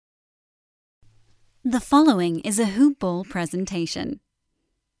The following is a Hoop Ball presentation.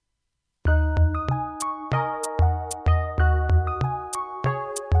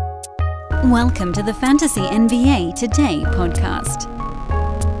 Welcome to the Fantasy NBA Today podcast.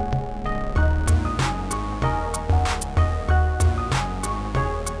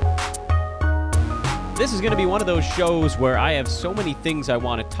 This is going to be one of those shows where I have so many things I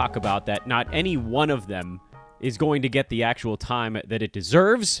want to talk about that not any one of them is going to get the actual time that it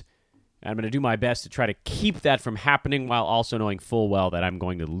deserves. I'm going to do my best to try to keep that from happening while also knowing full well that I'm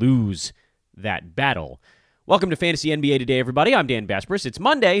going to lose that battle. Welcome to Fantasy NBA Today, everybody. I'm Dan Besbris. It's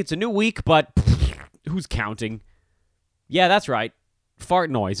Monday. It's a new week, but who's counting? Yeah, that's right. Fart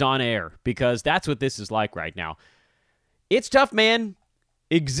noise on air, because that's what this is like right now. It's tough, man.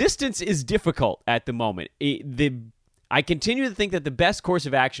 Existence is difficult at the moment. I continue to think that the best course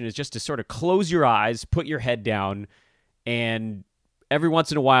of action is just to sort of close your eyes, put your head down, and every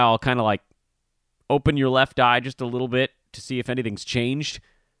once in a while, kind of like open your left eye just a little bit to see if anything's changed.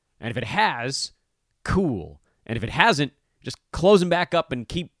 And if it has, cool. And if it hasn't, just close them back up and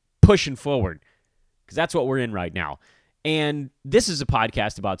keep pushing forward, because that's what we're in right now. And this is a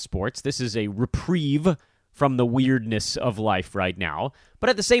podcast about sports. This is a reprieve from the weirdness of life right now. But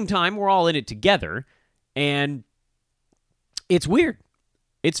at the same time, we're all in it together. And it's weird.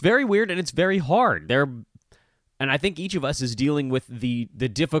 It's very weird, and it's very hard. And I think each of us is dealing with the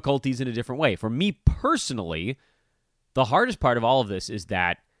difficulties in a different way. For me personally, the hardest part of all of this is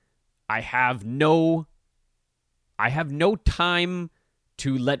that I have no time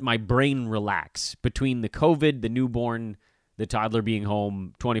to let my brain relax between the COVID, the newborn, the toddler being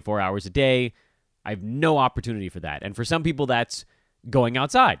home 24 hours a day. I have no opportunity for that. And for some people, that's going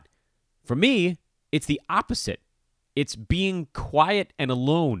outside. For me, it's the opposite. It's being quiet and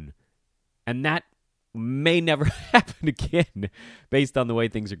alone. And that may never happen again based on the way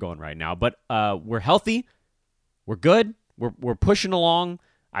things are going right now. But we're healthy. We're good. We're pushing along.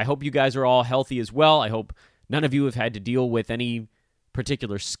 I hope you guys are all healthy as well. I hope none of you have had to deal with any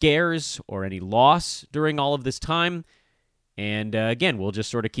particular scares or any loss during all of this time. And again, we'll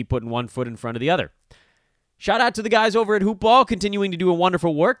just sort of keep putting one foot in front of the other. Shout out to the guys over at Hoop Ball, continuing to do a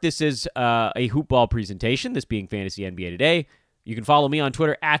wonderful work. This is a Hoop Ball presentation, this being Fantasy NBA Today. You can follow me on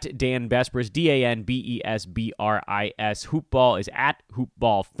Twitter at Dan Besbris, DanBesbris. Hoopball is at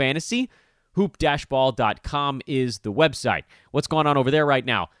HoopBallFantasy. Hoop-ball.com is the website. What's going on over there right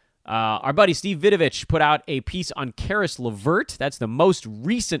now? Our buddy Steve Vidovich put out a piece on Karis LeVert. That's the most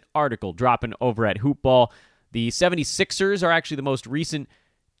recent article dropping over at Hoopball. The 76ers are actually the most recent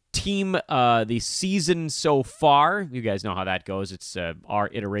team the season so far. You guys know how that goes. It's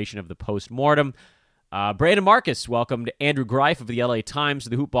our iteration of the post-mortem. Brandon Marcus welcomed Andrew Greif of the LA Times to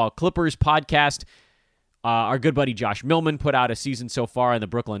the Hoopball Clippers podcast. Our good buddy Josh Millman put out a season so far in the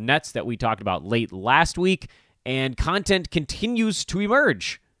Brooklyn Nets that we talked about late last week, and content continues to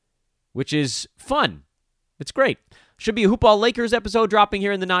emerge, which is fun. It's great. Should be a Hoopball Lakers episode dropping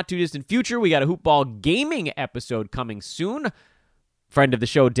here in the not-too-distant future. We got a Hoopball Gaming episode coming soon. Friend of the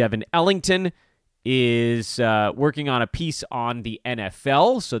show, Devin Ellington, is working on a piece on the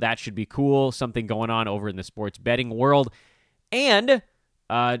NFL, so that should be cool. Something going on over in the sports betting world. And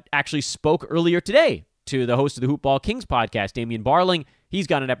actually spoke earlier today to the host of the Hoopball Kings podcast, Damian Barling. He's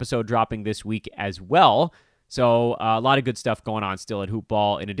got an episode dropping this week as well. So a lot of good stuff going on still at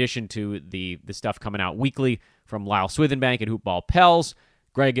Hoopball, in addition to the stuff coming out weekly from Lyle Swithenbank at Hoopball Pels,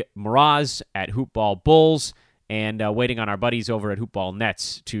 Greg Mraz at Hoopball Bulls, and waiting on our buddies over at Hoopball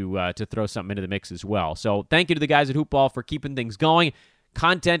Nets to throw something into the mix as well. So thank you to the guys at Hoopball for keeping things going.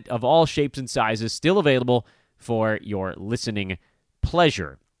 Content of all shapes and sizes still available for your listening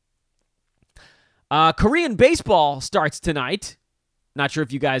pleasure. Korean baseball starts tonight. Not sure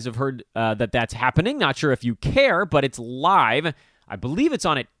if you guys have heard that that's happening. Not sure if you care, but it's live. I believe it's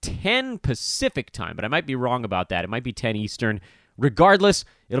on at 10 Pacific time, but I might be wrong about that. It might be 10 Eastern. Regardless,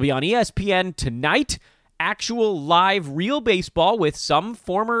 it'll be on ESPN tonight. Actual live real baseball with some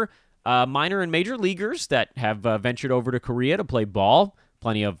former minor and major leaguers that have ventured over to Korea to play ball.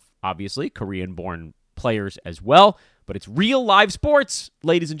 Plenty of, obviously, Korean-born players as well. But it's real live sports,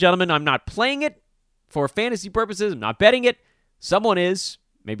 ladies and gentlemen. I'm not playing it for fantasy purposes. I'm not betting it. Someone is.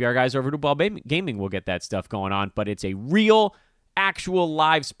 Maybe our guys over at Hoopball Gaming will get that stuff going on. But it's a real, actual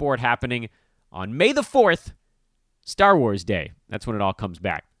live sport happening on May the 4th, Star Wars Day. That's when it all comes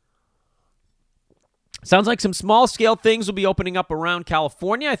back. Sounds like some small-scale things will be opening up around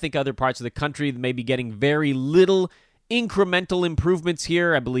California. I think other parts of the country may be getting very little incremental improvements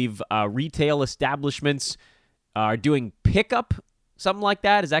here. I believe retail establishments are doing pickup, something like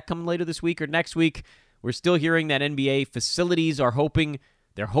that. Is that coming later this week or next week? We're still hearing that NBA facilities are hoping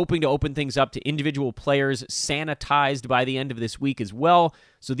They're hoping to open things up to individual players sanitized by the end of this week as well.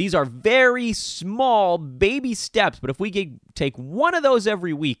 So these are very small baby steps, but if we take one of those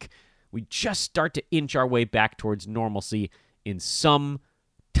every week, we just start to inch our way back towards normalcy in some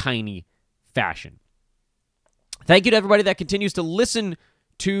tiny fashion. Thank you to everybody that continues to listen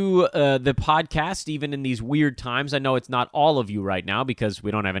to the podcast, even in these weird times. I know it's not all of you right now because we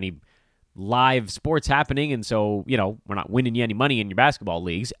don't have any live sports happening, and so, we're not winning you any money in your basketball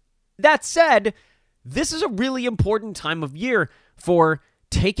leagues. That said, this is a really important time of year for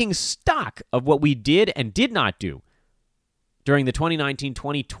taking stock of what we did and did not do during the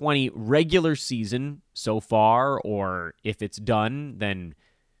 2019-2020 regular season so far, or if it's done, then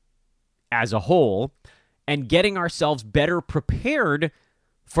as a whole, and getting ourselves better prepared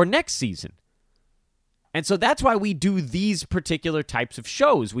for next season. And so that's why we do these particular types of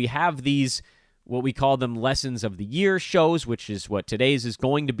shows. We have these, what we call them, Lessons of the Year shows, which is what today's is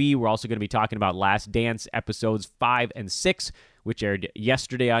going to be. We're also going to be talking about Last Dance episodes 5 and 6, which aired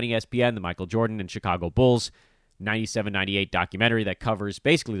yesterday on ESPN, the Michael Jordan and Chicago Bulls 97-98 documentary that covers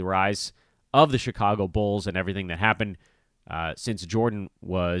basically the rise of the Chicago Bulls and everything that happened since Jordan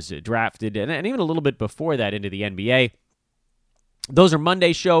was drafted, and even a little bit before that into the NBA. Those are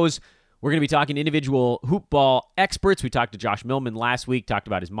Monday shows. We're going to be talking to individual hoop ball experts. We talked to Josh Millman last week, talked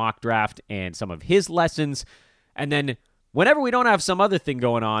about his mock draft and some of his lessons. And then whenever we don't have some other thing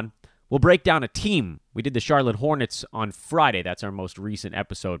going on, we'll break down a team. We did the Charlotte Hornets on Friday. That's our most recent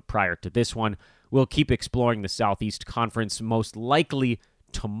episode prior to this one. We'll keep exploring the Southeast Conference most likely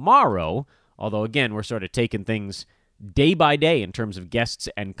tomorrow, although, again, we're sort of taking things day by day in terms of guests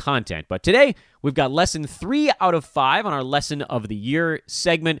and content. But today, we've got lesson 3 out of 5 on our Lesson of the Year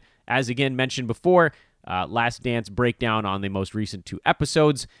segment. As again mentioned before, Last Dance breakdown on the most recent 2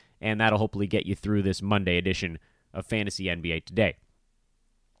 episodes, and that'll hopefully get you through this Monday edition of Fantasy NBA Today.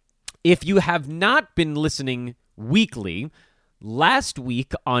 If you have not been listening weekly, last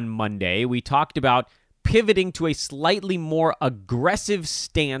week on Monday, we talked about pivoting to a slightly more aggressive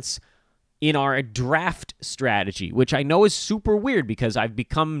stance in our draft strategy, which I know is super weird because I've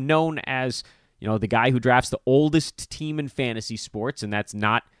become known as, the guy who drafts the oldest team in fantasy sports, and that's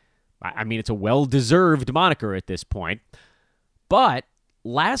not, it's a well-deserved moniker at this point. But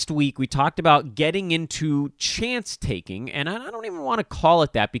last week, we talked about getting into chance-taking, and I don't even want to call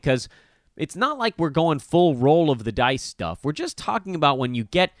it that because it's not like we're going full roll of the dice stuff. We're just talking about when you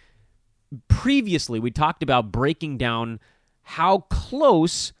get... Previously, we talked about breaking down how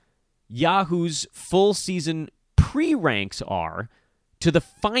close Yahoo's full-season pre-ranks are to the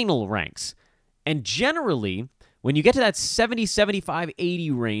final ranks. And generally, when you get to that 70, 75,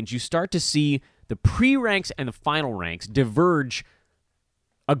 80 range, you start to see the pre-ranks and the final ranks diverge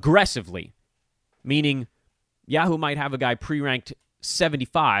aggressively, meaning Yahoo might have a guy pre-ranked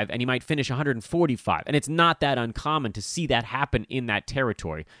 75 and he might finish 145, and it's not that uncommon to see that happen in that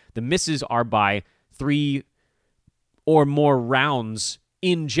territory. The misses are by 3 or more rounds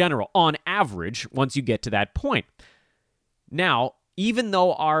in general, on average, once you get to that point. Now, even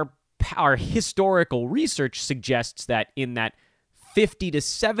though our historical research suggests that in that 50 to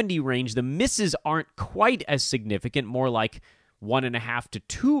 70 range, the misses aren't quite as significant, more like 1.5 to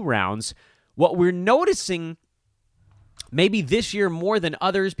 2 rounds, what we're noticing maybe this year more than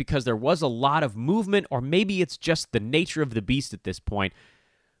others because there was a lot of movement, or maybe it's just the nature of the beast at this point,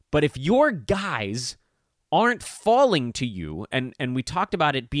 but if your guys aren't falling to you, and we talked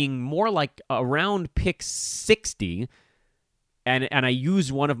about it being more like around pick 60, and I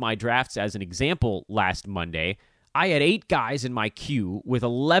used one of my drafts as an example last Monday. I had 8 guys in my queue with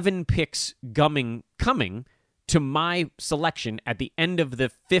 11 picks coming to my selection at the end of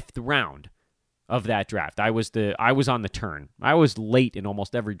the 5th round of that draft. I was on the turn. I was late in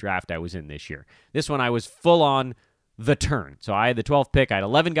almost every draft I was in this year. This one I was full on the turn. So I had the 12th pick. I had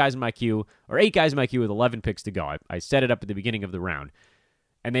 11 guys in my queue, or 8 guys in my queue with 11 picks to go. I set it up at the beginning of the round,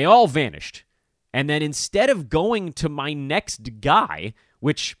 and they all vanished. And then instead of going to my next guy,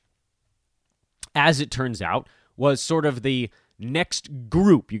 which, as it turns out, was sort of the next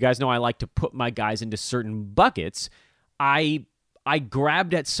group. You guys know I like to put my guys into certain buckets. I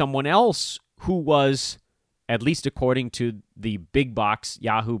grabbed at someone else who was, at least according to the big box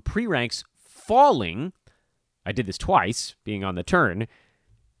Yahoo pre-ranks, falling. I did this twice, being on the turn,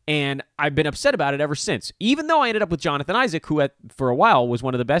 and I've been upset about it ever since. Even though I ended up with Jonathan Isaac, who for a while was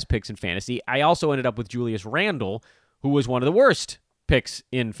one of the best picks in fantasy, I also ended up with Julius Randle, who was one of the worst picks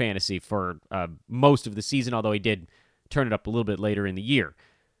in fantasy for most of the season, although he did turn it up a little bit later in the year.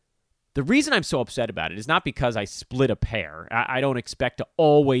 The reason I'm so upset about it is not because I split a pair. I don't expect to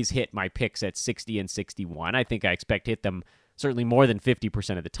always hit my picks at 60 and 61. I think I expect to hit them certainly more than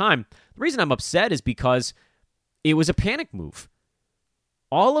 50% of the time. The reason I'm upset is because it was a panic move.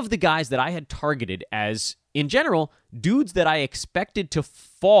 All of the guys that I had targeted as, in general, dudes that I expected to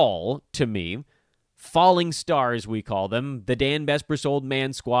fall to me, falling stars we call them, the Dan Besbris Old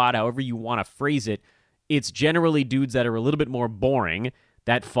Man Squad, however you want to phrase it, it's generally dudes that are a little bit more boring,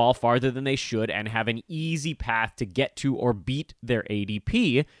 that fall farther than they should and have an easy path to get to or beat their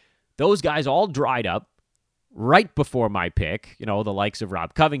ADP. Those guys all dried up right before my pick, the likes of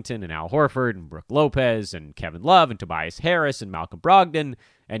Rob Covington and Al Horford and Brook Lopez and Kevin Love and Tobias Harris and Malcolm Brogdon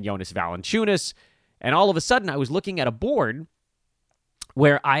and Jonas Valanciunas. And all of a sudden, I was looking at a board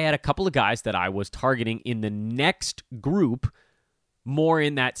where I had a couple of guys that I was targeting in the next group, more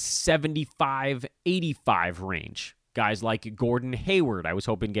in that 75-85 range. Guys like Gordon Hayward, I was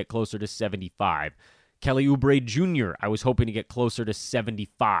hoping to get closer to 75. Kelly Oubre Jr., I was hoping to get closer to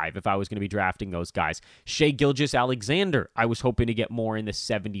 75 if I was going to be drafting those guys. Shai Gilgeous-Alexander, I was hoping to get more in the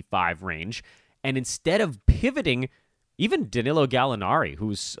 75 range. And instead of pivoting, even Danilo Gallinari,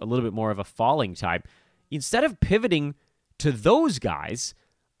 who's a little bit more of a falling type, instead of pivoting to those guys,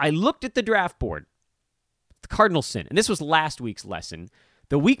 I looked at the draft board, the Cardinal sin, and this was last week's lesson.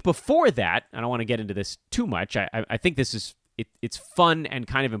 The week before that, I don't want to get into this too much, I think this is it's fun and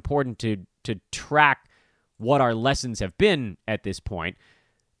kind of important to track what our lessons have been at this point.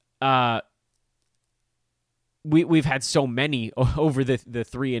 We've had so many over the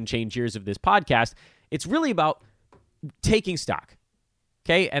 3 and change years of this podcast. It's really about taking stock,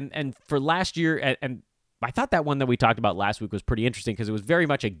 okay? And for last year, and I thought that one that we talked about last week was pretty interesting because it was very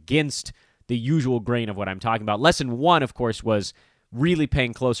much against the usual grain of what I'm talking about. Lesson 1, of course, was really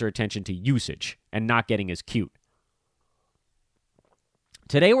paying closer attention to usage and not getting as cute.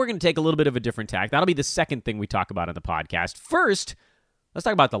 Today, we're going to take a little bit of a different tack. That'll be the second thing we talk about on the podcast. First, let's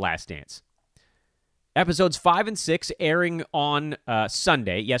talk about The Last Dance. Episodes 5 and 6 airing on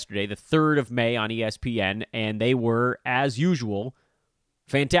yesterday, the 3rd of May on ESPN, and they were, as usual,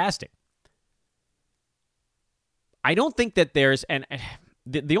 fantastic. I don't think that there's...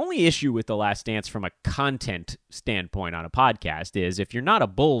 The only issue with The Last Dance from a content standpoint on a podcast is if you're not a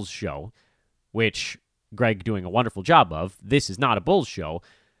Bulls show, which Greg doing a wonderful job of, this is not a Bulls show,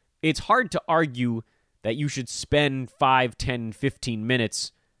 it's hard to argue that you should spend 5, 10, 15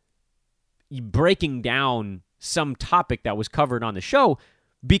 minutes breaking down some topic that was covered on the show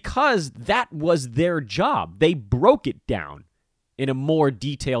because that was their job. They broke it down in a more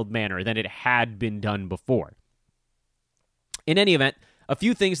detailed manner than it had been done before. In any event, a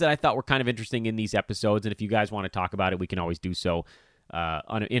few things that I thought were kind of interesting in these episodes, and if you guys want to talk about it, we can always do so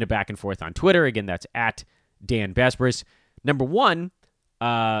in a back and forth on Twitter. Again, that's at Dan Besbris. Number 1,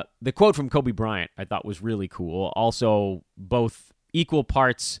 the quote from Kobe Bryant I thought was really cool. Also, both equal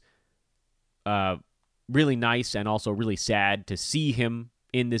parts really nice and also really sad to see him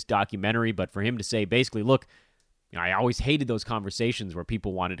in this documentary, but for him to say basically, look, I always hated those conversations where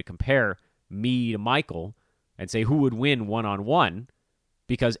people wanted to compare me to Michael and say who would win one-on-one,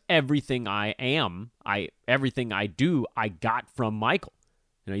 because everything I am, everything I do, I got from Michael.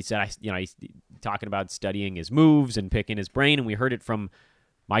 He said, he's talking about studying his moves and picking his brain, and we heard it from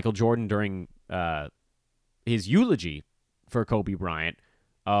Michael Jordan during his eulogy for Kobe Bryant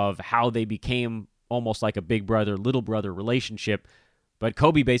of how they became almost like a big brother, little brother relationship. But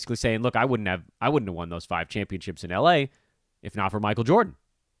Kobe basically saying, look, I wouldn't have won those 5 championships in LA if not for Michael Jordan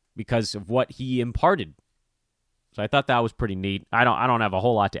because of what he imparted. So I thought that was pretty neat. I don't have a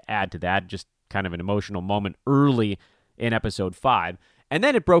whole lot to add to that, just kind of an emotional moment early in episode 5. And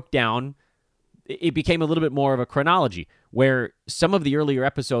then it broke down. It became a little bit more of a chronology where some of the earlier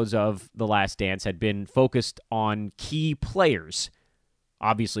episodes of The Last Dance had been focused on key players.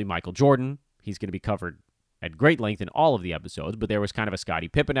 Obviously, Michael Jordan, he's going to be covered at great length in all of the episodes, but there was kind of a Scottie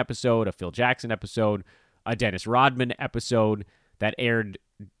Pippen episode, a Phil Jackson episode, a Dennis Rodman episode that aired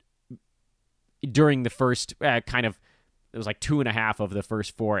during the first it was like 2.5 of the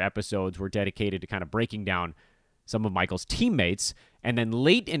first 4 episodes were dedicated to kind of breaking down some of Michael's teammates. And then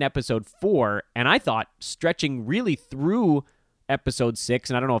late in episode 4, and I thought stretching really through episode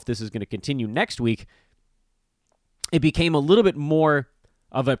 6, and I don't know if this is going to continue next week, it became a little bit more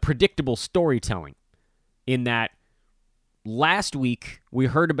of a predictable storytelling in that last week we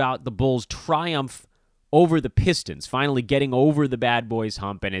heard about the Bulls' triumph over the Pistons, finally getting over the bad boys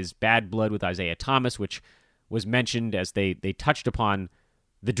hump and his bad blood with Isaiah Thomas, which was mentioned as they touched upon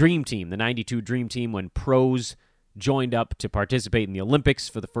the Dream Team, the 92 Dream Team, when pros joined up to participate in the Olympics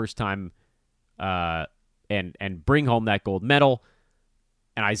for the first time and bring home that gold medal,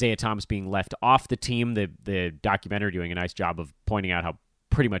 and Isaiah Thomas being left off the team. The documentary doing a nice job of pointing out how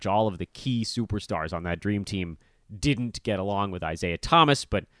pretty much all of the key superstars on that Dream Team didn't get along with Isaiah Thomas,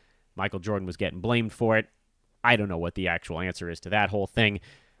 but Michael Jordan was getting blamed for it. I don't know what the actual answer is to that whole thing.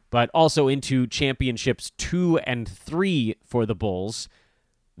 But also into championships 2 and 3 for the Bulls.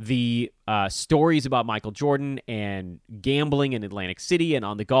 The stories about Michael Jordan and gambling in Atlantic City and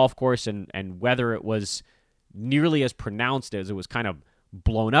on the golf course and whether it was nearly as pronounced as it was kind of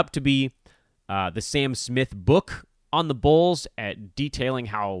blown up to be. The Sam Smith book on the Bulls detailing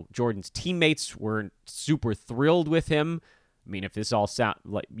how Jordan's teammates weren't super thrilled with him. I mean, if this all sound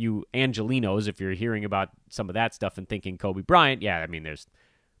like you Angelinos, if you're hearing about some of that stuff and thinking Kobe Bryant, yeah, I mean, there's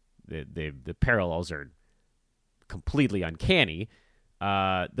the parallels are completely uncanny.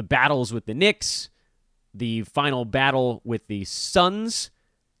 The battles with the Knicks, the final battle with the Suns,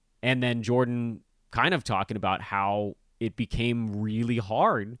 and then Jordan kind of talking about how it became really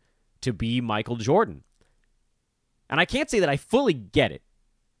hard to be Michael Jordan. And I can't say that I fully get it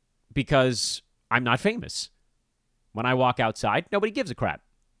because I'm not famous. When I walk outside, nobody gives a crap.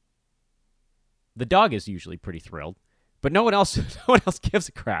 The dog is usually pretty thrilled, but no one else gives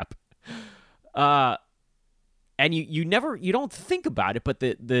a crap. And you don't think about it, but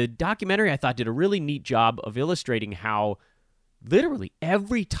the documentary I thought did a really neat job of illustrating how literally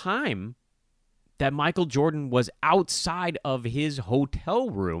every time that Michael Jordan was outside of his hotel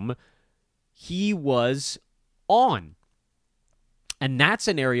room, he was on. And that's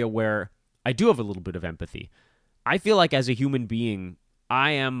an area where I do have a little bit of empathy. I feel like as a human being,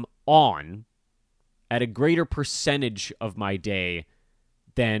 I am on at a greater percentage of my day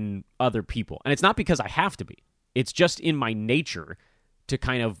than other people. And it's not because I have to be. It's just in my nature to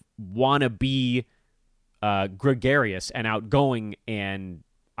kind of want to be gregarious and outgoing, and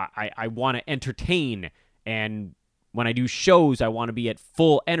I want to entertain. And when I do shows, I want to be at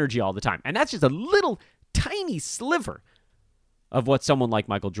full energy all the time. And that's just a little tiny sliver of what someone like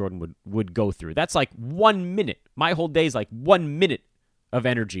Michael Jordan would go through. That's like 1 minute. My whole day is like 1 minute of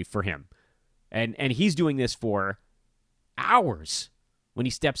energy for him. And he's doing this for hours when he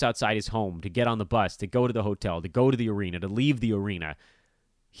steps outside his home to get on the bus, to go to the hotel, to go to the arena, to leave the arena.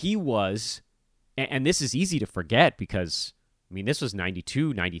 He was, and this is easy to forget because, I mean, this was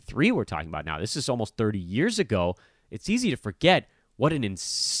 92, 93 we're talking about now. This is almost 30 years ago. It's easy to forget what an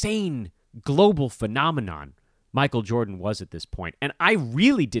insane global phenomenon Michael Jordan was at this point. And I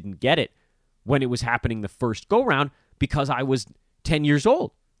really didn't get it when it was happening the first go-round because I was 10 years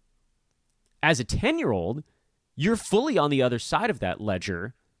old. As a 10-year-old, you're fully on the other side of that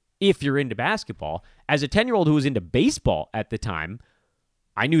ledger if you're into basketball. As a 10-year-old who was into baseball at the time,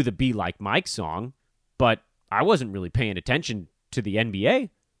 I knew the Be Like Mike song, but I wasn't really paying attention to the NBA.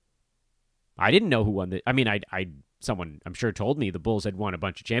 I didn't know who won the... I mean, someone, I'm sure, told me the Bulls had won a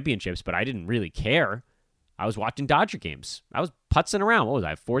bunch of championships, but I didn't really care. I was watching Dodger games. I was putzing around. What was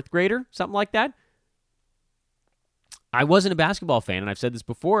I, fourth grader? Something like that? I wasn't a basketball fan, and I've said this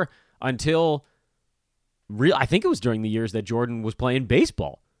before, until... I think it was during the years that Jordan was playing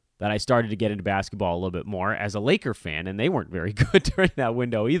baseball that I started to get into basketball a little bit more as a Laker fan, and they weren't very good during that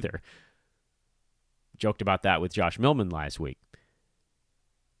window either. Joked about that with Josh Millman last week.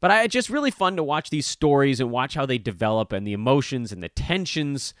 But it's just really fun to watch these stories and watch how they develop and the emotions and the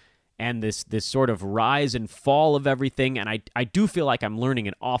tensions and this sort of rise and fall of everything. And I do feel like I'm learning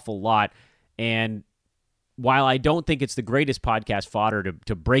an awful lot. And while I don't think it's the greatest podcast fodder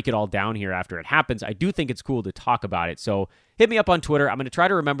to break it all down here after it happens, I do think it's cool to talk about it. So hit me up on Twitter. I'm going to try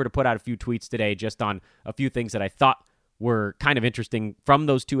to remember to put out a few tweets today just on a few things that I thought were kind of interesting from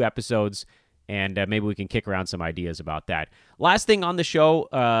those 2 episodes, and maybe we can kick around some ideas about that. Last thing on the show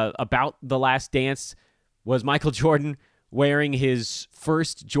about The Last Dance was Michael Jordan wearing his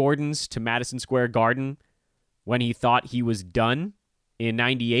first Jordans to Madison Square Garden when he thought he was done in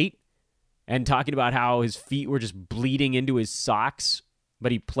 98. And talking about how his feet were just bleeding into his socks,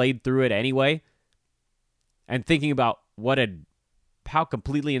 but he played through it anyway. And thinking about how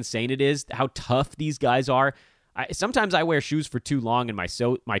completely insane it is, how tough these guys are. Sometimes I wear shoes for too long and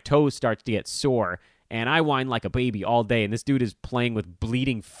my toes starts to get sore, and I whine like a baby all day, and this dude is playing with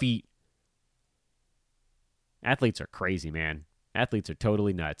bleeding feet. Athletes are crazy, man. Athletes are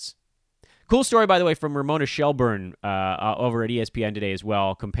totally nuts. Cool story, by the way, from Ramona Shelburne over at ESPN today as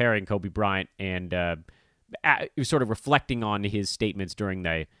well, comparing Kobe Bryant and sort of reflecting on his statements during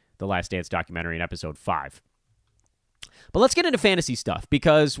the Last Dance documentary in episode 5. But let's get into fantasy stuff,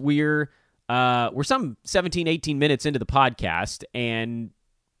 because we're some 17, 18 minutes into the podcast, and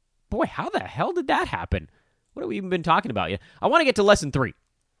boy, how the hell did that happen? What have we even been talking about yet? I want to get to lesson 3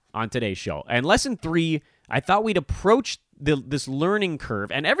 on today's show. And lesson 3, I thought we'd approach this learning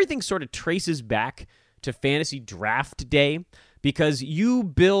curve, and everything sort of traces back to fantasy draft day, because you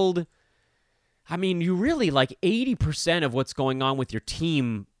build, I mean, you really 80% of what's going on with your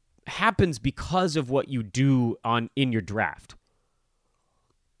team happens because of what you do in your draft.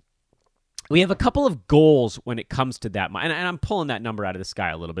 We have a couple of goals when it comes to that. And I'm pulling that number out of the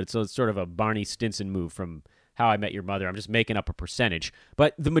sky a little bit. So it's sort of a Barney Stinson move from How I Met Your Mother. I'm just making up a percentage.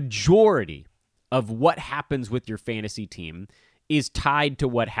 But the majority of what happens with your fantasy team is tied to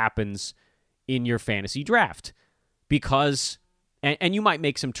what happens in your fantasy draft. Because, and you might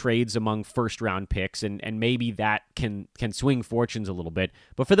make some trades among first-round picks, and maybe that can swing fortunes a little bit.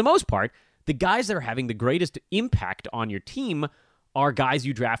 But for the most part, the guys that are having the greatest impact on your team are guys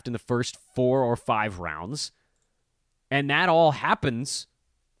you draft in the first 4 or 5 rounds. And that all happens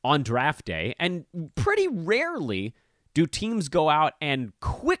on draft day. And pretty rarely do teams go out and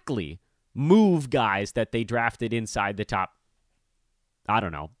quickly move guys that they drafted inside the top, I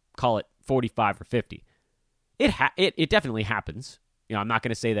don't know, call it 45 or 50. It definitely happens. You know, I'm not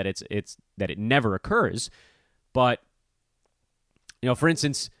going to say that it's that it never occurs, but for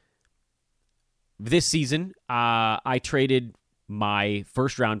instance, this season I traded my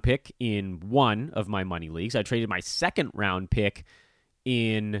first round pick in one of my money leagues. I traded my second round pick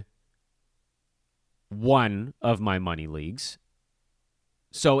in one of my money leagues.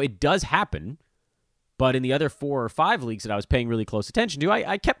 So it does happen, but in the other 4 or 5 leagues that I was paying really close attention to,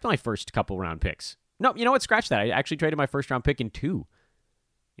 I kept my first couple round picks. No, you know what? Scratch that. I actually traded my first round pick in 2.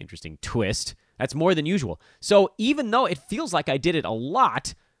 Interesting twist. That's more than usual. So even though it feels like I did it a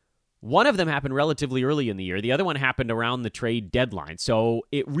lot, one of them happened relatively early in the year. The other one happened around the trade deadline. So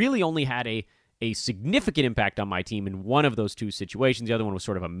it really only had a significant impact on my team in one of those 2 situations. The other one was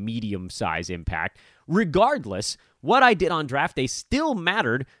sort of a medium-size impact. Regardless, what I did on draft day still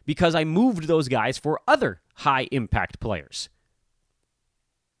mattered because I moved those guys for other high-impact players.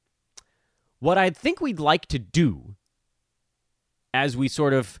 What I think we'd like to do as we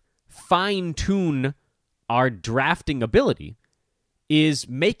sort of fine-tune our drafting ability is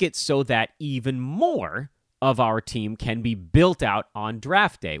make it so that even more of our team can be built out on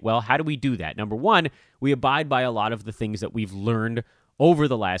draft day. Well, how do we do that? Number one, we abide by a lot of the things that we've learned over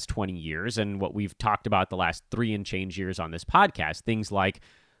the last 20 years and what we've talked about the last 3 and change years on this podcast. Things like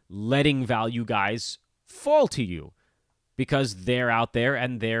letting value guys fall to you because they're out there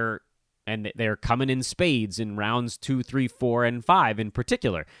and they're coming in spades in rounds 2, 3, 4, and 5 in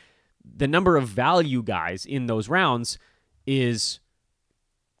particular. The number of value guys in those rounds is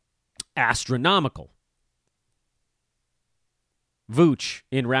astronomical. Vooch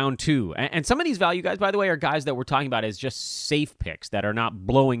in round 2. And some of these value guys, by the way, are guys that we're talking about as just safe picks that are not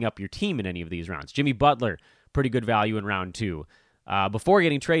blowing up your team in any of these rounds. Jimmy Butler, pretty good value in round 2. Before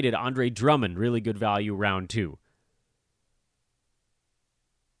getting traded, Andre Drummond, really good value round 2.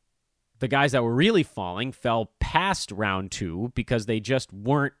 The guys that were really falling fell past round 2 because they just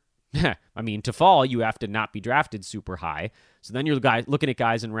weren't. I mean, to fall, you have to not be drafted super high. So then you're looking at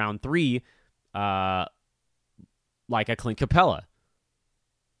guys in round 3, like a Clint Capella,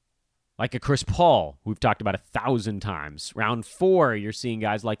 like a Chris Paul, who we've talked about 1,000 times. Round 4, you're seeing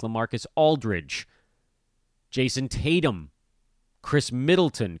guys like LaMarcus Aldridge, Jason Tatum, Chris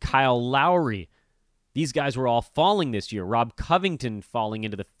Middleton, Kyle Lowry. These guys were all falling this year. Rob Covington falling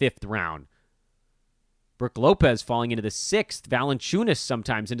into the 5th round. Brook Lopez falling into the 6th. Valanciunas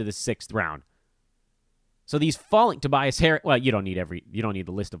sometimes into the 6th round. So these falling, Tobias Harris, well, you don't need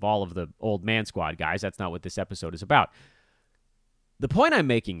the list of all of the old man squad guys. That's not what this episode is about. The point I'm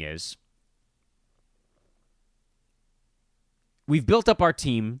making is we've built up our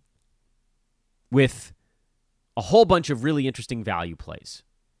team with a whole bunch of really interesting value plays.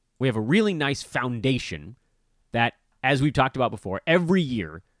 We have a really nice foundation that, as we've talked about before, every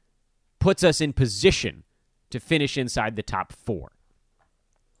year puts us in position to finish inside the top 4.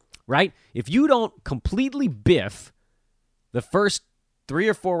 Right? If you don't completely biff the first 3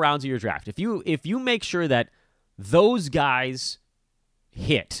 or 4 rounds of your draft, if you make sure that those guys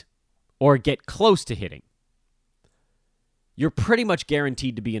hit or get close to hitting, you're pretty much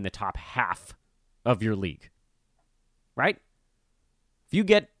guaranteed to be in the top half of your league. Right? If you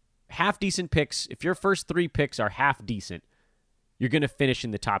get half-decent picks, if your first 3 picks are half-decent, you're going to finish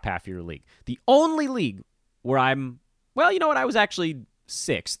in the top half of your league. The only league where I was actually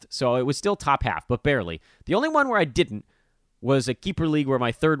 6th, so it was still top half, but barely. The only one where I didn't was a keeper league where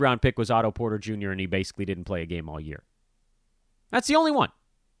my 3rd round pick was Otto Porter Jr., and he basically didn't play a game all year. That's the only one.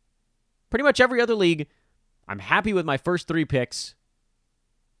 Pretty much every other league, I'm happy with my first 3 picks,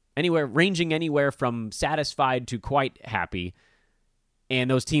 ranging anywhere from satisfied to quite happy, and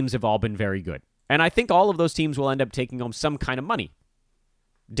those teams have all been very good. And I think all of those teams will end up taking home some kind of money,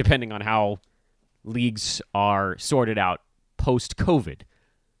 depending on how leagues are sorted out post-COVID.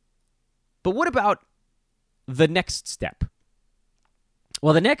 But what about the next step?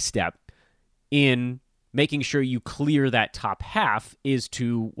 Well, the next step in making sure you clear that top half is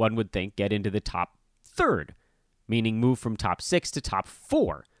to, one would think, get into the top third, meaning move from top 6 to top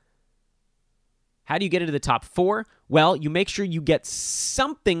 4. How do you get into the top 4? Well, you make sure you get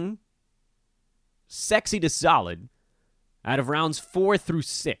something sexy to solid out of rounds 4 through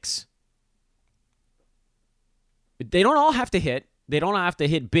 6. They don't all have to hit. They don't have to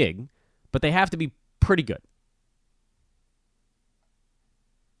hit big, but they have to be pretty good.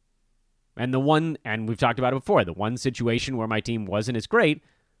 And we've talked about it before, the one situation where my team wasn't as great,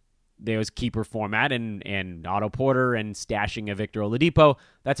 there was keeper format and Otto Porter and stashing a Victor Oladipo.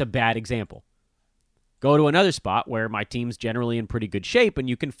 That's a bad example. Go to another spot where my team's generally in pretty good shape and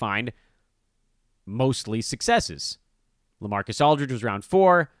you can find mostly successes. LaMarcus Aldridge was round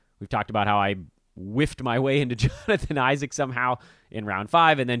 4. We've talked about how I whiffed my way into Jonathan Isaac somehow in round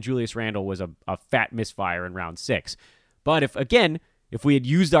 5, and then Julius Randle was a fat misfire in round 6. But if we had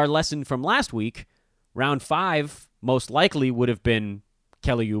used our lesson from last week, round 5 most likely would have been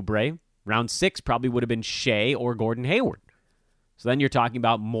Kelly Oubre. Round 6 probably would have been Shea or Gordon Hayward. So then you're talking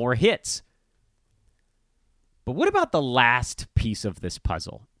about more hits. But what about the last piece of this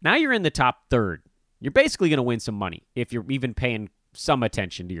puzzle? Now you're in the top third. You're basically going to win some money if you're even paying some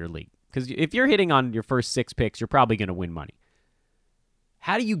attention to your league. Because if you're hitting on your first 6 picks, you're probably going to win money.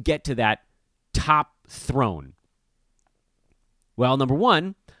 How do you get to that top throne? Well, number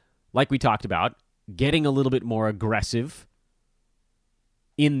one, like we talked about, getting a little bit more aggressive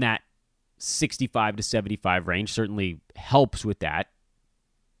in that 65 to 75 range certainly helps with that.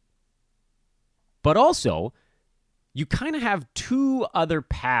 But also, you kind of have 2 other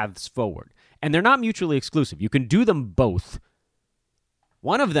paths forward, and they're not mutually exclusive. You can do them both.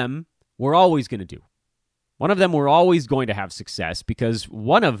 One of them we're always going to do. One of them we're always going to have success because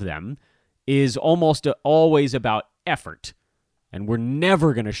one of them is almost always about effort. And we're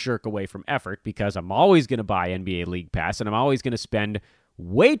never going to shirk away from effort because I'm always going to buy NBA League Pass and I'm always going to spend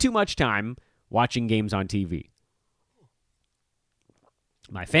way too much time watching games on TV.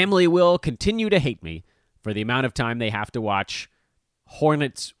 My family will continue to hate me for the amount of time they have to watch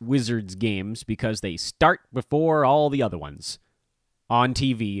Hornets-Wizards games because they start before all the other ones on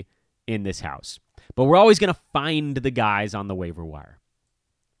TV in this house. But we're always going to find the guys on the waiver wire.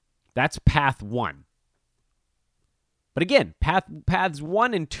 That's path 1. But again, paths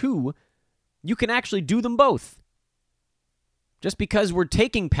 1 and 2, you can actually do them both. Just because we're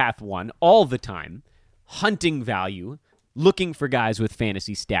taking path 1 all the time, hunting value, looking for guys with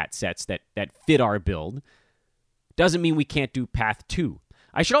fantasy stat sets that fit our build, doesn't mean we can't do path 2.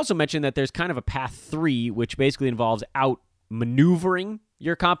 I should also mention that there's kind of a path 3, which basically involves outmaneuvering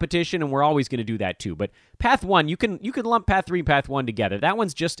your competition, and we're always going to do that too. But path 1, you can lump path 3 and path 1 together. That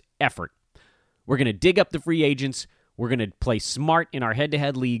one's just effort. We're going to dig up the free agents. We're going to play smart in our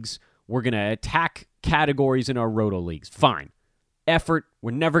head-to-head leagues. We're going to attack categories in our roto leagues. Fine. Effort.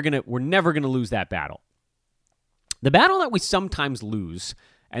 We're never going to lose that battle. The battle that we sometimes lose,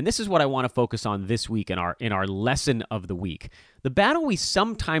 and this is what I want to focus on this week in our lesson of the week. The battle we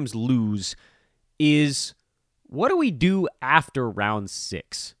sometimes lose is, what do we do after round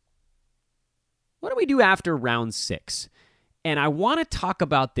 6? What do we do after round 6? And I want to talk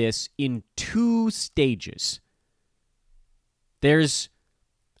about this in 2 stages. There's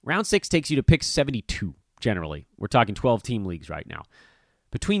round 6 takes you to pick 72, generally. We're talking 12-team leagues right now.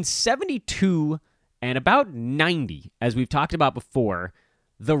 Between 72 and about 90, as we've talked about before,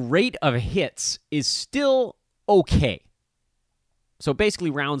 the rate of hits is still okay. So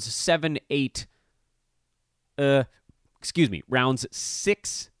basically rounds 7, 8, rounds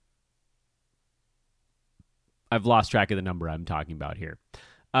 6. I've lost track of the number I'm talking about here.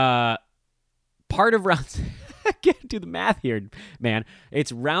 Part of rounds... I can't do the math here, man.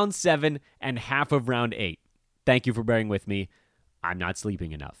 It's round 7 and half of round 8. Thank you for bearing with me. I'm not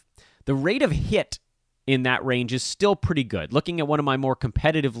sleeping enough. The rate of hit in that range is still pretty good. Looking at one of my more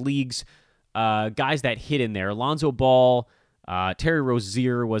competitive leagues, guys that hit in there, Alonzo Ball, Terry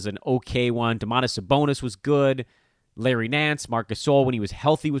Rozier was an okay one. Domantas Sabonis was good. Larry Nance, Marc Gasol, when he was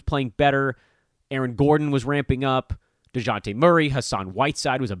healthy, was playing better. Aaron Gordon was ramping up. DeJounte Murray, Hassan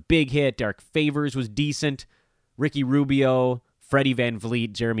Whiteside was a big hit. Derek Favors was decent. Ricky Rubio, Freddie Van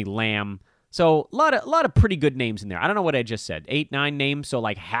Vliet, Jeremy Lamb. So a lot of pretty good names in there. I don't know what I just said. 8, 9 names, so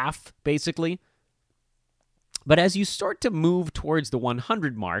like half, basically. But as you start to move towards the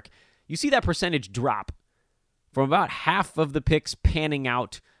 100 mark, you see that percentage drop from about half of the picks panning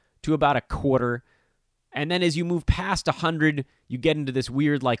out to about a quarter. And then as you move past 100, you get into this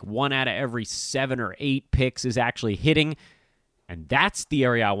weird, like 1 out of every 7 or 8 picks is actually hitting. And that's the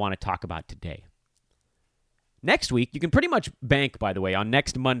area I want to talk about today. Next week, you can pretty much bank, by the way, on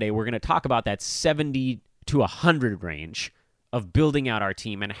next Monday, we're going to talk about that 70 to 100 range of building out our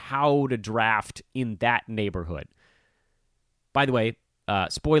team and how to draft in that neighborhood. By the way,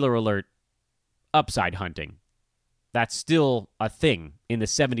 spoiler alert, upside hunting. That's still a thing in the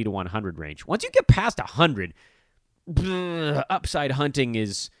 70 to 100 range. Once you get past 100, upside hunting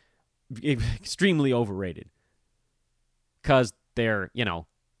is extremely overrated because there,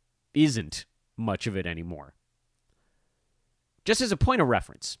 isn't much of it anymore. Just as a point of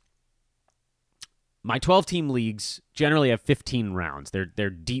reference, my 12-team leagues generally have 15 rounds. They're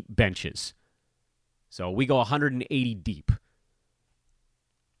deep benches. So we go 180 deep.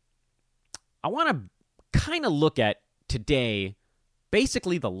 I want to kind of look at today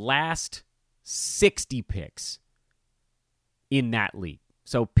basically the last 60 picks in that league.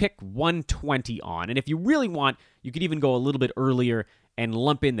 So pick 120 on. And if you really want, you could even go a little bit earlier and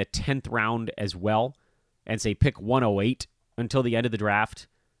lump in the 10th round as well and say pick 108 until the end of the draft.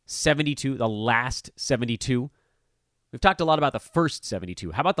 72, the last 72. We've talked a lot about the first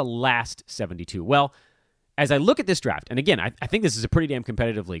 72. How about the last 72? Well, as I look at this draft, and again, I think this is a pretty damn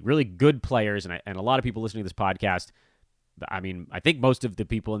competitive league, really good players, and a lot of people listening to this podcast. I mean, I think most of the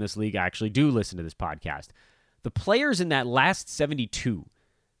people in this league actually do listen to this podcast. The players in that last 72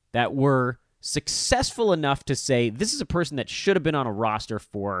 that were successful enough to say, this is a person that should have been on a roster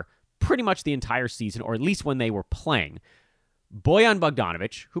for pretty much the entire season, or at least when they were playing. Bojan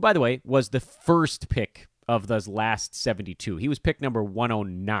Bogdanovic, who, by the way, was the first pick of those last 72. He was pick number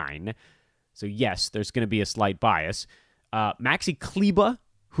 109. So, yes, there's going to be a slight bias. Maxi Kleber,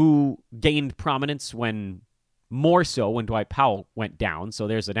 who gained prominence more so when Dwight Powell went down. So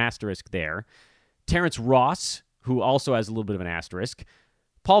there's an asterisk there. Terrence Ross, who also has a little bit of an asterisk.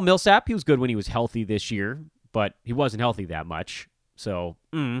 Paul Millsap, he was good when he was healthy this year, but he wasn't healthy that much. So,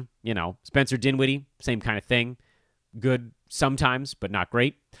 Spencer Dinwiddie, same kind of thing. Good sometimes, but not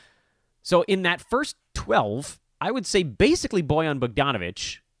great. So in that first 12, I would say basically Bojan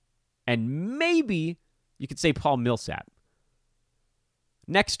Bogdanovic, and maybe you could say Paul Millsap.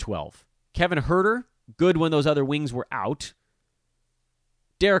 Next 12, Kevin Huerter, good when those other wings were out.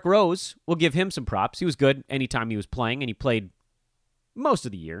 Derrick Rose, we'll give him some props. He was good anytime he was playing, and he played most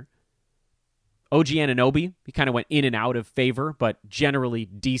of the year. OG Anunoby, he kind of went in and out of favor, but generally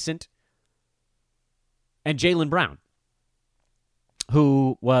decent. And Jaylen Brown,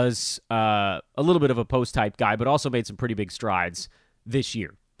 who was a little bit of a post-type guy, but also made some pretty big strides this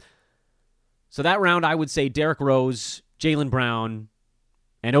year. So that round, I would say Derrick Rose, Jaylen Brown,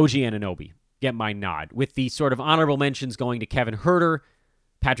 and OG Anunoby get my nod, with the sort of honorable mentions going to Kevin Huerter,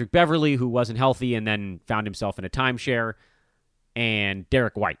 Patrick Beverley, who wasn't healthy and then found himself in a timeshare, and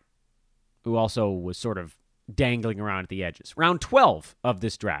Derek White, who also was sort of dangling around at the edges. Round 12 of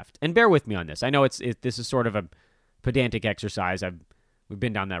this draft, and bear with me on this. I know this is sort of a pedantic exercise. We've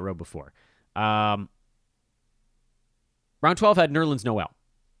been down that road before. Round 12 had Nerlens Noel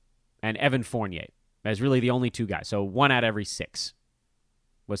and Evan Fournier as really the only two guys. So 1 out of every 6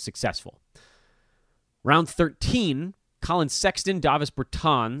 was successful. Round 13, Colin Sexton, Davis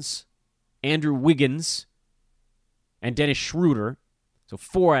Bertans, Andrew Wiggins, and Dennis Schroeder. So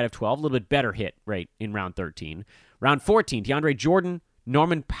 4 out of 12, a little bit better hit rate in round 13. Round 14, DeAndre Jordan,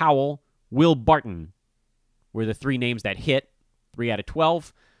 Norman Powell, Will Barton were the 3 names that hit, 3 out of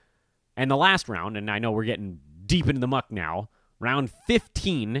 12. And the last round, and I know we're getting deep into the muck now, round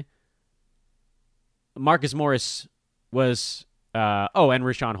 15, Marcus Morris was, and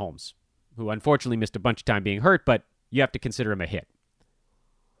Richaun Holmes, who unfortunately missed a bunch of time being hurt, but you have to consider him a hit.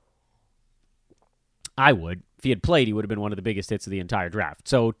 I would. If he had played, he would have been one of the biggest hits of the entire draft.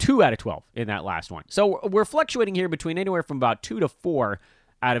 So 2 out of 12 in that last one. So we're fluctuating here between anywhere from about 2 to 4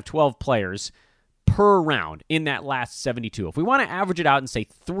 out of 12 players per round in that last 72. If we want to average it out and say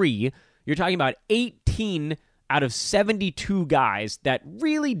 3, you're talking about 18 out of 72 guys that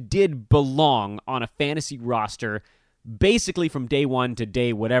really did belong on a fantasy roster basically from day 1 to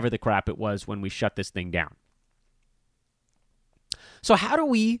day whatever the crap it was when we shut this thing down. So how do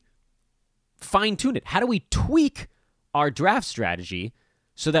we fine-tune it? How do we tweak our draft strategy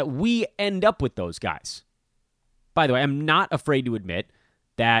so that we end up with those guys? By the way, I'm not afraid to admit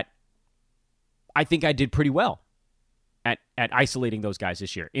that I think I did pretty well at isolating those guys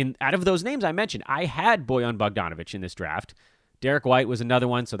this year. Out of those names I mentioned, I had Bojan Bogdanovic in this draft. Derek White was another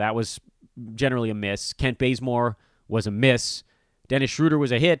one, so that was generally a miss. Kent Bazemore was a miss. Dennis Schroeder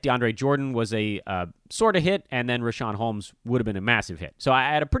was a hit. DeAndre Jordan was a sort of hit, and then Richaun Holmes would have been a massive hit. So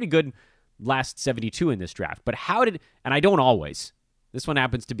I had a pretty good last 72 in this draft. But and I don't always, This one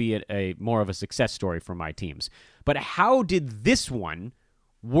happens to be a more of a success story for my teams. But how did this one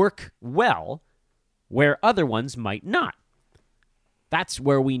work well where other ones might not? That's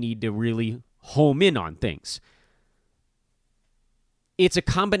where we need to really home in on things. It's a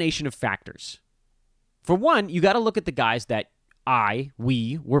combination of factors. For one, you got to look at the guys that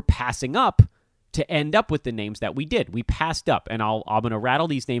we were passing up to end up with the names that we did. We passed up, and I'm going to rattle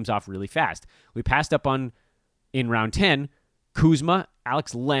these names off really fast. We passed up on, in round 10, Kuzma,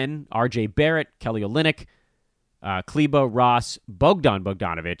 Alex Len, RJ Barrett, Kelly Olynyk, Kleba, Ross, Bogdan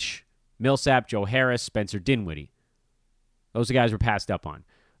Bogdanovic, Millsap, Joe Harris, Spencer Dinwiddie. Those are the guys we're passed up on.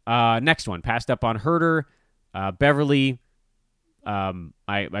 Next one, passed up on Herter, Beverly. We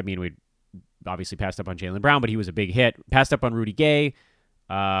obviously passed up on Jaylen Brown, but he was a big hit. Passed up on Rudy Gay,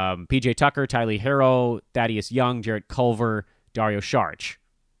 PJ Tucker, Tyler Herro, Thaddeus Young, Jarrett Culver, Dario Saric.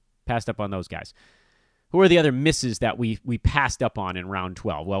 Passed up on those guys. Who are the other misses that we passed up on in round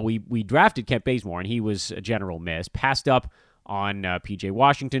 12? Well, we drafted Kent Bazemore, and he was a general miss. Passed up on P.J.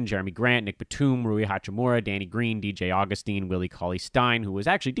 Washington, Jeremy Grant, Nick Batum, Rui Hachimura, Danny Green, DJ Augustine, Willie Cauley-Stein, who was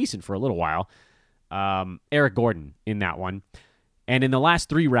actually decent for a little while. Eric Gordon in that one. And in the last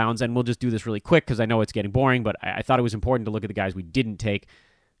 3 rounds, and we'll just do this really quick because I know it's getting boring, but I thought it was important to look at the guys we didn't take.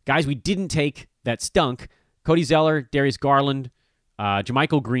 Guys we didn't take that stunk: Cody Zeller, Darius Garland,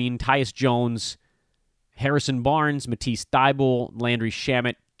 JaMychal Green, Tyus Jones, Harrison Barnes, Matisse Thybulle, Landry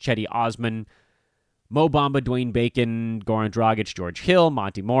Shamet, Chetty Osman, Mo Bamba, Dwayne Bacon, Goran Dragic, George Hill,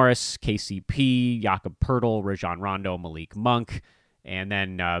 Monty Morris, KCP, Jakob Poeltl, Rajon Rondo, Malik Monk, and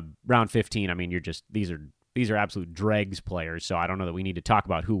then round 15. I mean, these are absolute dregs players, so I don't know that we need to talk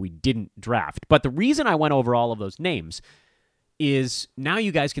about who we didn't draft. But the reason I went over all of those names is now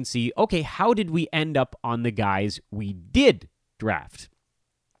you guys can see, okay, how did we end up on the guys we did draft?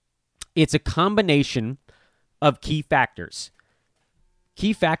 It's a combination of key factors.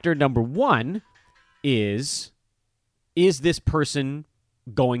 Key factor number 1 is this person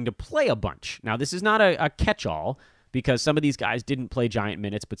going to play a bunch? Now, this is not a catch-all because some of these guys didn't play giant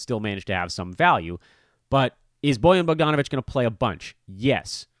minutes but still managed to have some value. But is Bojan Bogdanovic going to play a bunch?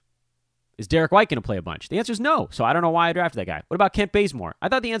 Yes. Is Derek White going to play a bunch? The answer is no, so I don't know why I drafted that guy. What about Kent Bazemore? I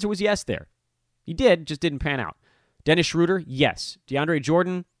thought the answer was yes there. He did, just didn't pan out. Dennis Schroeder? Yes. DeAndre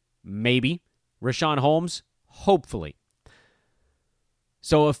Jordan? Maybe. Rashawn Holmes? Hopefully.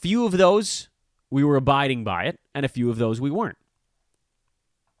 So a few of those, we were abiding by it, and a few of those we weren't.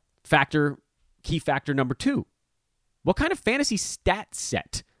 Key factor number 2. What kind of fantasy stat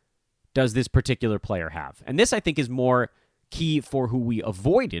set does this particular player have? And this, I think, is more key for who we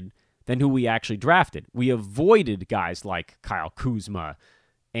avoided than who we actually drafted. We avoided guys like Kyle Kuzma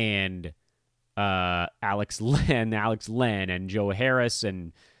and Alex Len, and Joe Harris,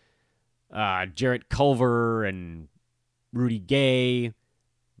 and Jarrett Culver, and Rudy Gay.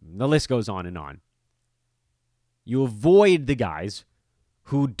 The list goes on and on. You avoid the guys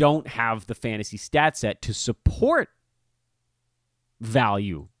who don't have the fantasy stat set to support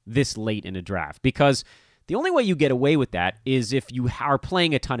value this late in a draft, because the only way you get away with that is if you are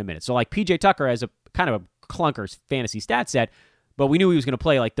playing a ton of minutes. So like PJ Tucker has a kind of a clunker fantasy stat set, but we knew he was going to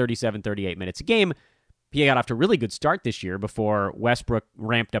play like 37, 38 minutes a game. He got off to a really good start this year before Westbrook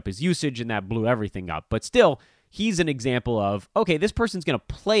ramped up his usage, and that blew everything up. But still, he's an example of, okay, this person's going to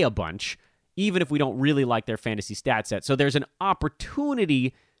play a bunch, even if we don't really like their fantasy stat set. So there's an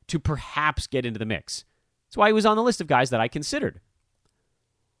opportunity to perhaps get into the mix. That's why he was on the list of guys that I considered.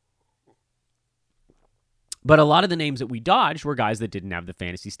 But a lot of the names that we dodged were guys that didn't have the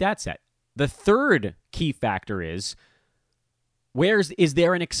fantasy stat set. The third key factor is, is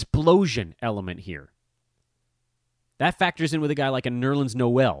there an explosion element here? That factors in with a guy like a Nerlens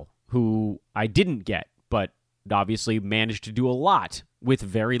Noel, who I didn't get, but obviously managed to do a lot with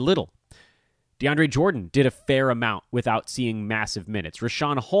very little. DeAndre Jordan did a fair amount without seeing massive minutes.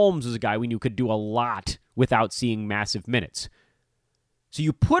 Rashawn Holmes was a guy we knew could do a lot without seeing massive minutes. So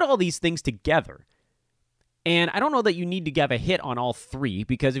you put all these things together, and I don't know that you need to have a hit on all 3,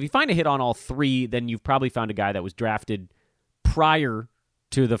 because if you find a hit on all 3, then you've probably found a guy that was drafted prior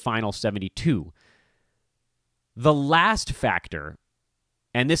to the final 72. The last factor,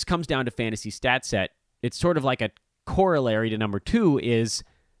 and this comes down to fantasy stat set, it's sort of like a corollary to number 2, is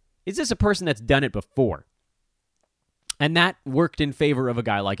this a person that's done it before? And that worked in favor of a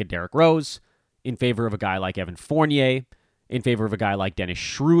guy like a Derrick Rose, in favor of a guy like Evan Fournier, in favor of a guy like Dennis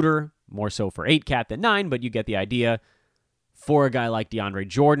Schroeder, more so for 8-cat than 9, but you get the idea. For a guy like DeAndre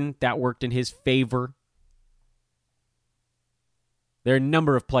Jordan, that worked in his favor. There are a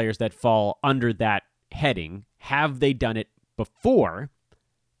number of players that fall under that heading. Have they done it before?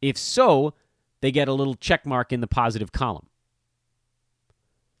 If so, they get a little check mark in the positive column.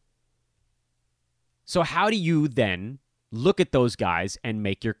 So how do you then look at those guys and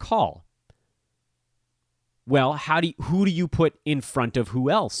make your call? Well, who do you put in front of who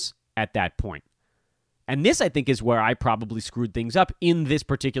else at that point? And this, I think, is where I probably screwed things up in this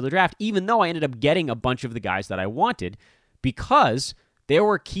particular draft, even though I ended up getting a bunch of the guys that I wanted, because there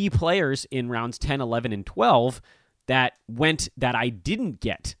were key players in rounds 10, 11, and 12 that I didn't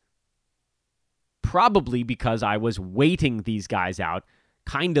get. Probably because I was waiting these guys out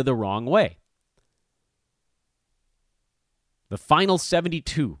kind of the wrong way. The final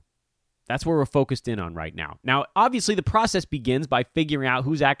 72. That's where we're focused in on right now. Now, obviously, the process begins by figuring out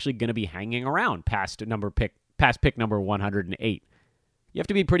who's actually going to be hanging around past pick number 108. You have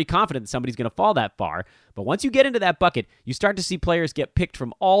to be pretty confident that somebody's going to fall that far. But once you get into that bucket, you start to see players get picked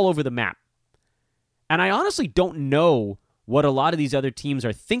from all over the map. And I honestly don't know what a lot of these other teams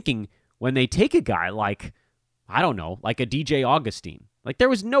are thinking when they take a guy like, I don't know, like a DJ Augustine. Like, there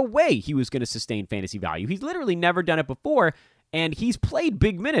was no way he was going to sustain fantasy value. He's literally never done it before, and he's played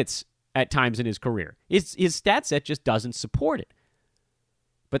big minutes at times in his career. His stat set just doesn't support it.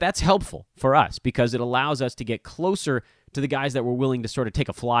 But that's helpful for us because it allows us to get closer to the guys that we're willing to sort of take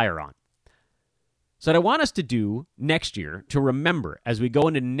a flyer on. So what I want us to do next year, to remember as we go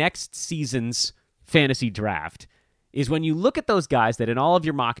into next season's fantasy draft, is when you look at those guys that in all of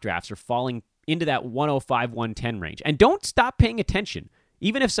your mock drafts are falling into that 105, 110 range. And don't stop paying attention.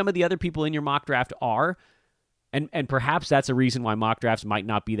 Even if some of the other people in your mock draft are, and perhaps that's a reason why mock drafts might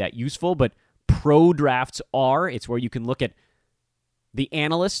not be that useful, but pro drafts are. It's where you can look at the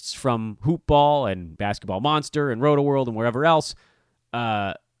analysts from Hoopball and Basketball Monster and RotoWorld and wherever else.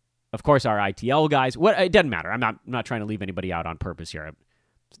 Of course, our ITL guys. It doesn't matter. I'm not trying to leave anybody out on purpose here.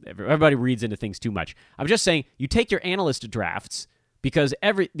 Everybody reads into things too much. I'm just saying you take your analyst drafts because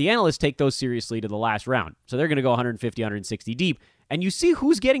the analysts take those seriously to the last round. So they're going to go 150, 160 deep, and you see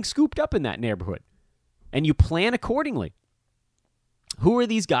who's getting scooped up in that neighborhood. And you plan accordingly. Who are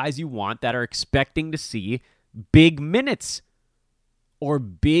these guys you want that are expecting to see big minutes or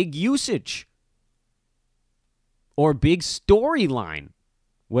big usage or big storyline,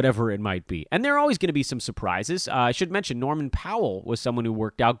 whatever it might be? And there are always going to be some surprises. I should mention Norman Powell was someone who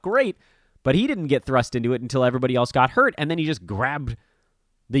worked out great, but he didn't get thrust into it until everybody else got hurt, and then he just grabbed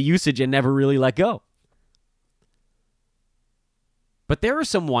the usage and never really let go. But there are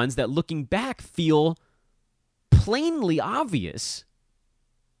some ones that, looking back, feel plainly obvious,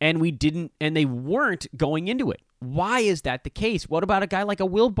 and they weren't going into it. Why is that the case? What about a guy like a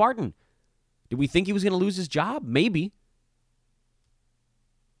Will Barton? Did we think he was going to lose his job? Maybe.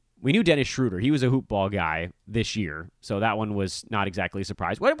 We knew Dennis Schroeder. He was a hoop ball guy this year, so that one was not exactly a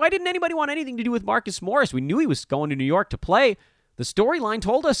surprise. Why didn't anybody want anything to do with Marcus Morris? We knew he was going to New York to play. The storyline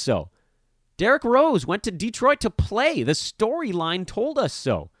told us so. Derrick Rose went to Detroit to play. The storyline told us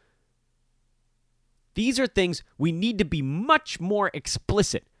so. These are things we need to be much more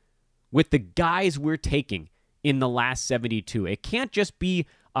explicit with the guys we're taking in the last 72. It can't just be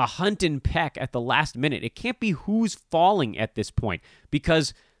a hunt and peck at the last minute. It can't be who's falling at this point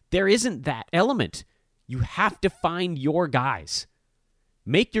because there isn't that element. You have to find your guys.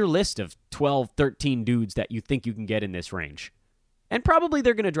 Make your list of 12, 13 dudes that you think you can get in this range. And probably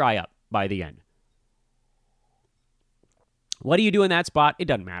they're going to dry up by the end. What do you do in that spot? It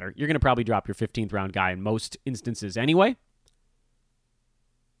doesn't matter. You're going to probably drop your 15th round guy in most instances anyway.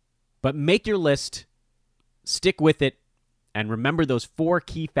 But make your list, stick with it, and remember those 4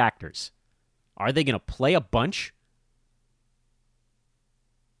 key factors. Are they going to play a bunch?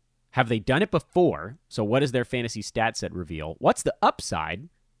 Have they done it before? So what does their fantasy stat set reveal? What's the upside?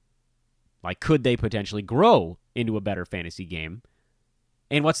 Like, could they potentially grow into a better fantasy game?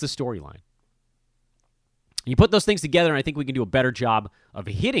 And what's the storyline? You put those things together, and I think we can do a better job of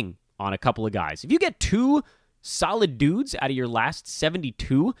hitting on a couple of guys. If you get 2 solid dudes out of your last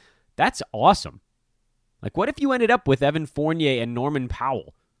 72, that's awesome. Like, what if you ended up with Evan Fournier and Norman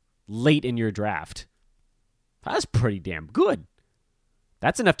Powell late in your draft? That's pretty damn good.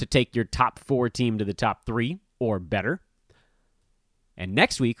 That's enough to take your top 4 team to the top 3 or better. And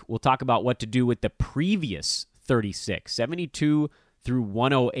next week, we'll talk about what to do with the previous 36, 72 through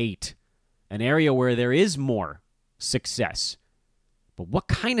 108. An area where there is more success. But what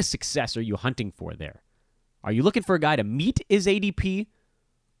kind of success are you hunting for there? Are you looking for a guy to meet his ADP?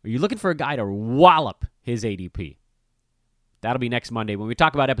 Or are you looking for a guy to wallop his ADP? That'll be next Monday when we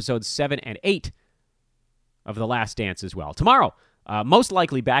talk about episodes 7 and 8 of The Last Dance as well. Tomorrow, most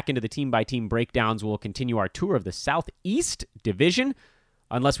likely back into the team-by-team breakdowns. We'll continue our tour of the Southeast Division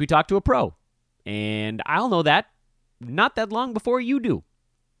unless we talk to a pro. And I'll know that not that long before you do.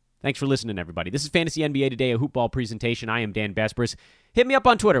 Thanks for listening, everybody. This is Fantasy NBA Today, a hoopball presentation. I am Dan Vespers. Hit me up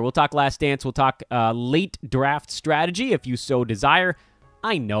on Twitter. We'll talk Last Dance. We'll talk late draft strategy if you so desire.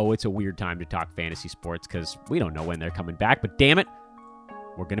 I know it's a weird time to talk fantasy sports because we don't know when they're coming back, but damn it,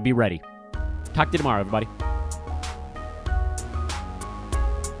 we're going to be ready. Talk to you tomorrow, everybody.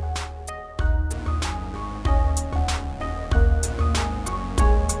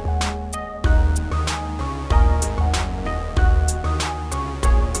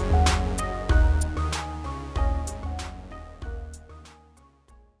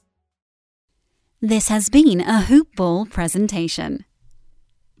 This has been a Hoop Ball presentation.